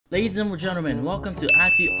Ladies and gentlemen, welcome to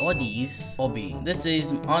Auntie Odie's OBBY. This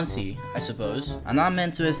is Auntie, I suppose, and I'm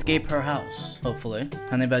meant to escape her house, hopefully.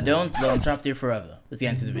 And if I don't, then I'm trapped here forever. Let's get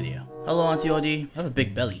into the video. Hello, Auntie Odie. You have a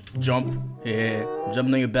big belly. Jump. Yeah, I'm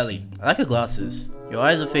jumping on your belly. I like your glasses. Your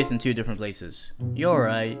eyes are facing two different places. You're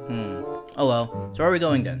alright. Oh well. So where are we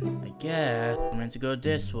going then? I guess we're meant to go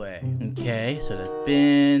this way. Okay, so that's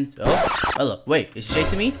been... Oh, hello. Wait, is she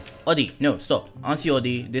chasing me? Odie, no, stop. Auntie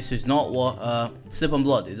Odie, this is not what, slip on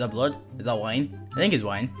blood. Is that blood? Is that wine? I think it's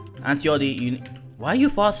wine. Auntie Odie, you... Why are you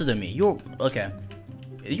faster than me? You're... Okay.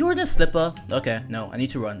 You're the slipper. Okay, no, I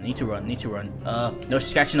need to run. No,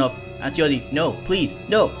 she's catching up. Auntie Odie, no, please,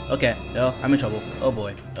 no. Okay, no, I'm in trouble. Oh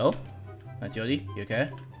boy. Oh, Auntie Odie, you okay?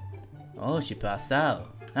 Oh, she passed out.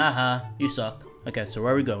 Haha, you suck. Okay, so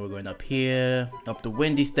where are we going? We're going up here, up the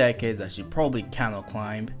windy staircase that she probably cannot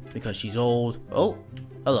climb because she's old. Oh,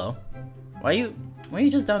 hello. Why are you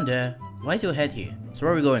just down there? Why is your head here? So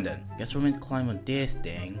where are we going then? Guess we're meant to climb on this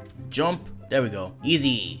thing. Jump. There we go.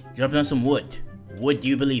 Easy. Jumping on some wood. Would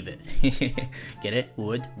you believe it? Get it?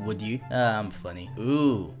 Would you? I'm funny.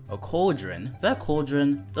 Ooh, a cauldron. Is that a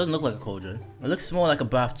cauldron? Doesn't look like a cauldron. It looks more like a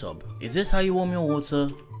bathtub. Is this how you warm your water?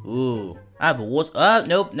 Ooh, I have a water.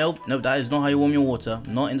 Nope. That is not how you warm your water.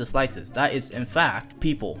 Not in the slightest. That is, in fact,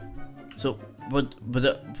 people. So,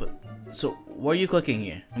 so what are you cooking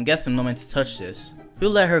here? I'm guessing I'm not meant to touch this. Who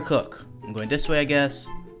let her cook? I'm going this way, I guess.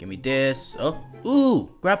 Give me this. Oh,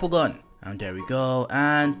 ooh, grapple gun. And there we go.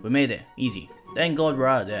 And we made it. Easy. Thank God we're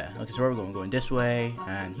out of there. Okay, so where are we going? We're going this way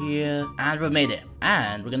and here. And we made it.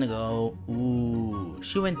 And we're gonna go... Ooh,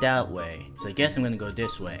 she went that way. So I guess I'm gonna go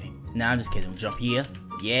this way. Nah, I'm just kidding. Jump here.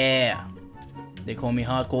 Yeah. They call me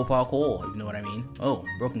hardcore parkour, if you know what I mean. Oh,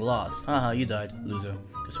 broken glass. Haha, you died, loser.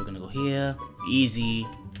 Guess we're gonna go here. Easy.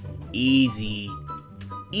 Easy.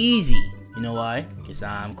 Easy. You know why? Because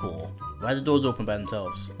I'm cool. Why are the doors open by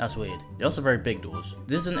themselves? That's weird. They're also very big doors.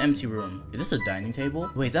 This is an empty room. Is this a dining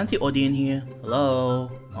table? Wait, is Auntie Odie in here?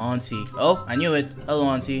 Hello? Auntie. Oh, I knew it. Hello,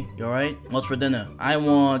 Auntie. You alright? What's for dinner? I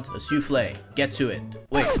want a souffle. Get to it.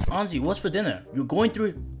 Wait, Auntie, what's for dinner? You're going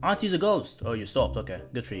through... Auntie's a ghost. Oh, you stopped. Okay,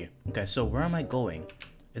 good for you. Okay, so where am I going?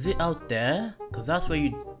 Is it out there? Because that's where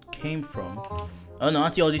you came from. Oh, no,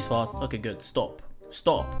 Auntie Odie's fast. Okay, good. Stop.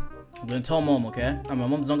 Stop. I'm gonna tell mom, okay? And my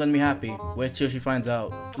mom's not gonna be happy. Wait till she finds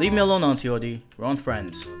out. Leave me alone, Auntie Odie. We're on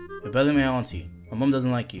friends. You're better than my auntie. My mom doesn't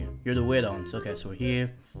like you. You're the weird aunt. Okay, so we're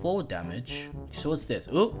here. 4 damage. So what's this?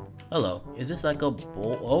 Oh, hello. Is this like a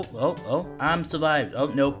ball? Oh. I'm survived. Oh,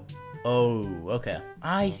 nope. Oh, okay.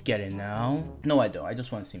 I get it now. No, I don't. I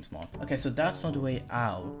just want to seem smart. Okay, so that's not the way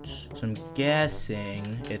out. So I'm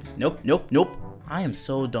guessing it's... Nope. I am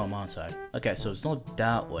so dumb, aren't I? Okay, so it's not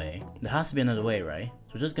that way. There has to be another way, right?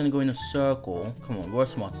 So we're just gonna go in a circle. Come on, we're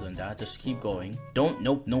smarter than that. Just keep going. Don't,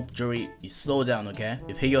 nope, Drewie. You slow down, okay?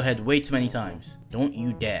 You've hit your head way too many times. Don't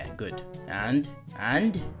you dare. Good. And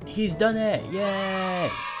he's done it.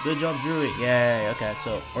 Yay. Good job, Drewie. Yay. Okay,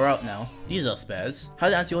 so we're out now. These are spares. How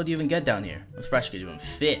did Auntie Odie even get down here? I'm surprised she could even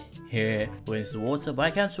fit. Here. We're into the water, but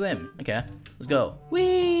I can't swim. Okay, let's go.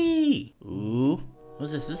 Whee! Ooh.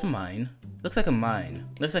 What's this? This is mine. Looks like a mine.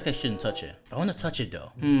 Looks like I shouldn't touch it. I want to touch it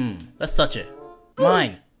though. Let's touch it.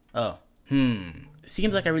 Mine. Oh.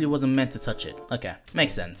 Seems like I really wasn't meant to touch it. Okay.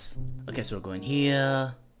 Makes sense. Okay, so we're going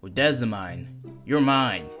here. Well, there's the mine. You're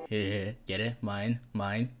mine. Get it? Mine.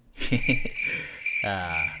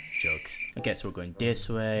 Jokes. Okay, so we're going this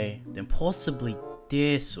way. Then possibly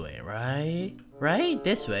this way, right? Right?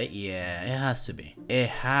 This way? Yeah, it has to be. It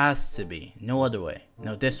has to be. No other way.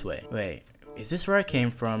 No, this way. Wait. Is this where I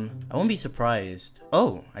came from? I won't be surprised.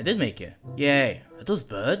 Oh, I did make it. Yay. Are those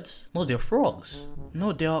birds? No, they're frogs.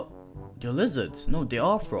 No, they're lizards. No, they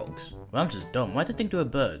are frogs. Well, I'm just dumb. Why did I think they were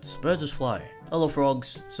birds? Birds just fly. Hello,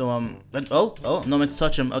 frogs. So, I'm not meant to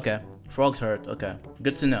touch them. Okay. Frogs hurt. Okay.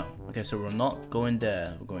 Good to know. Okay, so we're not going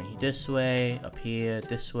there. We're going this way, up here,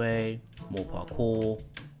 this way. More parkour.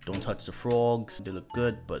 Don't touch the frogs. They look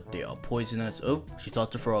good, but they are poisonous. Oh, she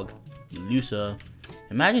touched the frog. Loser.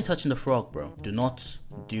 Imagine touching the frog, bro. Do not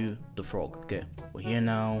do the frog. Okay, we're here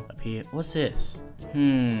now. Up here. What's this?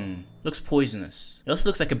 Looks poisonous. It also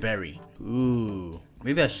looks like a berry. Ooh.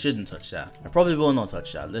 Maybe I shouldn't touch that. I probably will not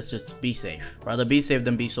touch that. Let's just be safe. Rather be safe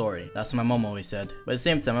than be sorry. That's what my mom always said. But at the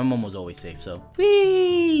same time, my mom was always safe, so.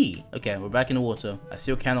 Whee! Okay, we're back in the water. I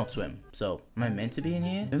still cannot swim. So, am I meant to be in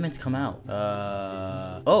here? Am I meant to come out?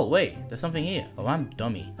 Oh, wait. There's something here. Oh, I'm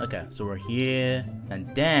dummy. Okay, so we're here.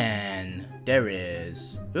 And then... there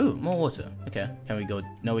is... Ooh, more water. Okay, can we go?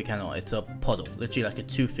 No, we cannot. It's a puddle. Literally like a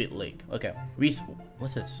 2-foot lake. Okay,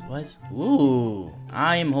 what's this? What is... Ooh,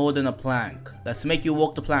 I am holding a plank. Let's make you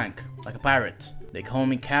walk the plank. Like a pirate. They call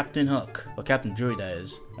me Captain Hook. Or Captain Drewie, that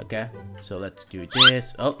is. Okay, so let's do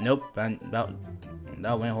this. Oh, nope.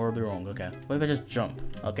 That went horribly wrong. Okay, what if I just jump?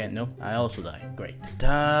 Okay, nope. I also die. Great.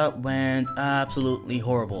 That went absolutely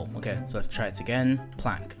horrible. Okay, so let's try it again.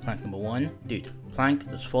 Plank. Plank number 1. Dude, plank,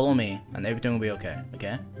 just follow me and everything will be okay.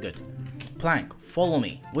 Okay, good. Plank, follow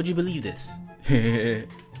me. Would you believe this?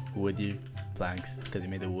 Would you? Planks, because he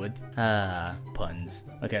made the wood. Ah, puns.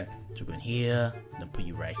 Okay, so we're going here. Then put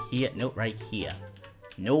you right here. Nope, right here.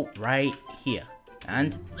 Nope, right here.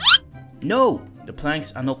 And no, the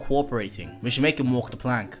planks are not cooperating. We should make him walk the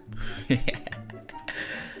plank.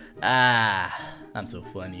 Ah, I'm so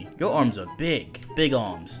funny. Your arms are big. Big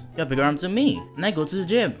arms. You have bigger arms than me. And I go to the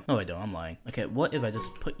gym. No, I don't. I'm lying. Okay, what if I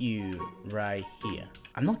just put you right here?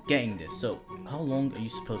 I'm not getting this. So, how long are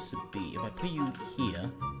you supposed to be? If I put you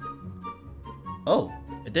here... Oh,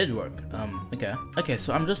 it did work. Okay. Okay,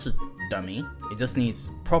 so I'm just a dummy. It just needs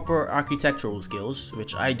proper architectural skills,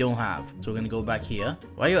 which I don't have. So we're gonna go back here.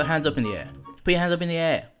 Why are your hands up in the air? Put your hands up in the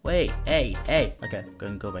air. Wait, hey, hey. Okay,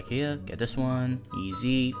 gonna go back here. Get this one.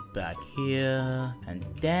 Easy. Back here. And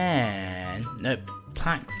then... Nope.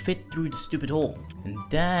 Plank fit through the stupid hole. And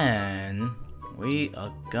then... We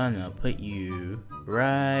are gonna put you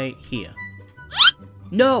right here.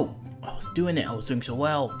 No! I was doing it. I was doing so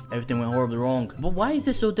well. Everything went horribly wrong. But why is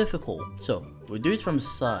this so difficult? So, we'll do it from the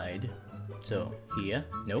side. So, here.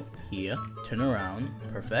 Nope. Here. Turn around.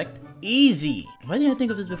 Perfect. Easy! Why didn't I think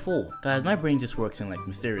of this before? Guys, my brain just works in like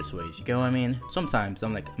mysterious ways. You get what I mean? Sometimes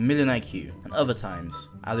I'm like a million IQ. And other times,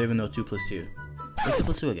 I don't even know 2 plus 2. What's 2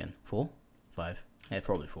 plus 2 again? 4? 5? Yeah,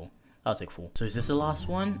 probably 4. I'll take 4. So is this the last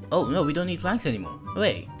one? Oh no, we don't need planks anymore.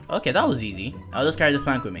 Wait, okay, that was easy. I'll just carry the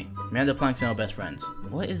plank with me. Me and the planks are our best friends.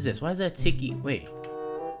 What is this? Why is there a tiki? Wait.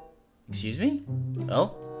 Excuse me?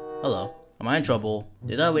 Oh? Hello. Am I in trouble?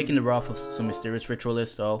 Did I awaken the wrath of some mysterious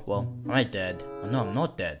ritualist? Oh, well, am I dead? Oh no, I'm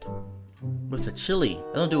not dead. What's a chili?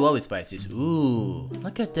 I don't do well with spices. Ooh,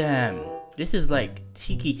 look at them. This is like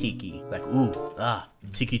tiki. Like, ooh,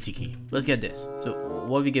 tiki. Let's get this. So,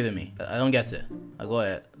 what have you given me? I don't get it. I'll go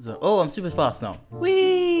ahead. So, oh, I'm super fast now.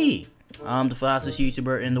 Whee! I'm the fastest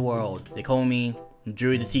YouTuber in the world. They call me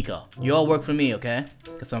Drewie the Tika. You all work for me, okay?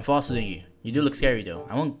 Because I'm faster than you. You do look scary though.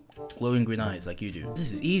 I want glowing green eyes like you do.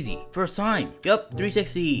 This is easy. First time. Yup,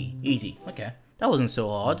 360. Easy. Okay. That wasn't so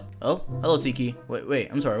hard. Oh, hello Tiki. Wait,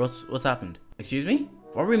 I'm sorry. What's happened? Excuse me?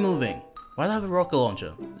 Why are we moving? Why do I have a rocket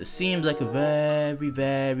launcher? This seems like a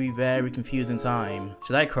very confusing time.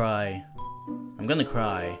 Should I cry? I'm gonna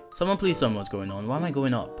cry. Someone please tell me what's going on. Why am I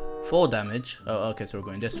going up? 4 damage. Oh, okay, so we're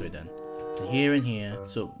going this way then. And here.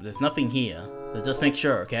 So there's nothing here. So just make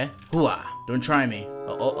sure, okay? Hooah! Don't try me.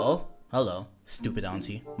 Oh. Hello. Stupid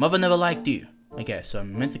auntie. Mother never liked you. Okay, so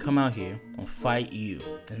I'm meant to come out here and fight you.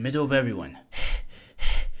 In the middle of everyone.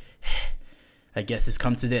 I guess it's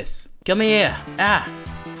come to this. Come here! Ah!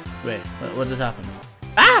 Wait, what just happened?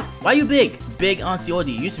 Ah! Why are you big? Big Auntie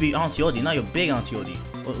Oddie. You used to be Auntie Oddie, now you're Big Auntie Oddie.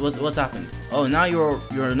 What's happened? Oh, now you're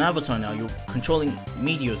an avatar now. You're controlling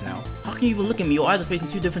meteors now. How can you even look at me? Your eyes are facing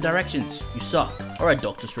 2 different directions. You suck. Alright,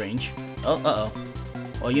 Doctor Strange. Oh,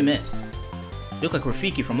 Oh, you missed. You look like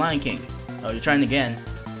Rafiki from Lion King. Oh, you're trying again.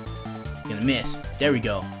 You're gonna miss. There we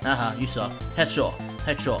go. Haha, you suck.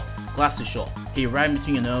 Headshot. Glasses shot. Hey, right in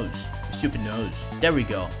between your nose. Your stupid nose. There we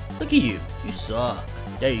go. Look at you. You suck.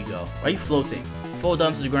 There you go. Why are you floating? Fall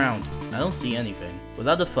down to the ground. I don't see anything.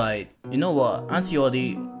 Without the fight, you know what, Auntie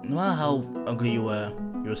Oddie, no matter how ugly you were,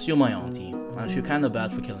 you're still my auntie. And I feel kinda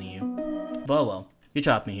bad for killing you. But well, you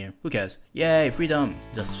trapped me here. Who cares? Yay, freedom.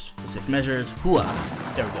 Just for safe measures.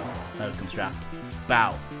 Hooah. There we go. Now it's come strapped.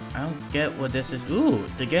 Bow. I don't get what this is. Ooh,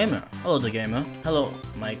 the gamer. Hello, the gamer. Hello,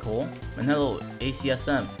 Michael. And hello,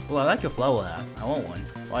 ACSM. Oh, I like your flower hat. I want one.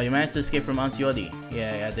 Wow, you managed to escape from Auntie Oddie.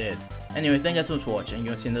 Yeah, I did. Anyway, thank you guys so much for watching.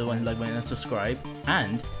 You're gonna see another one, like button and subscribe.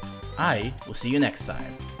 And I will see you next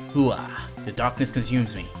time. Hooah! The darkness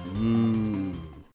consumes me. Ooh.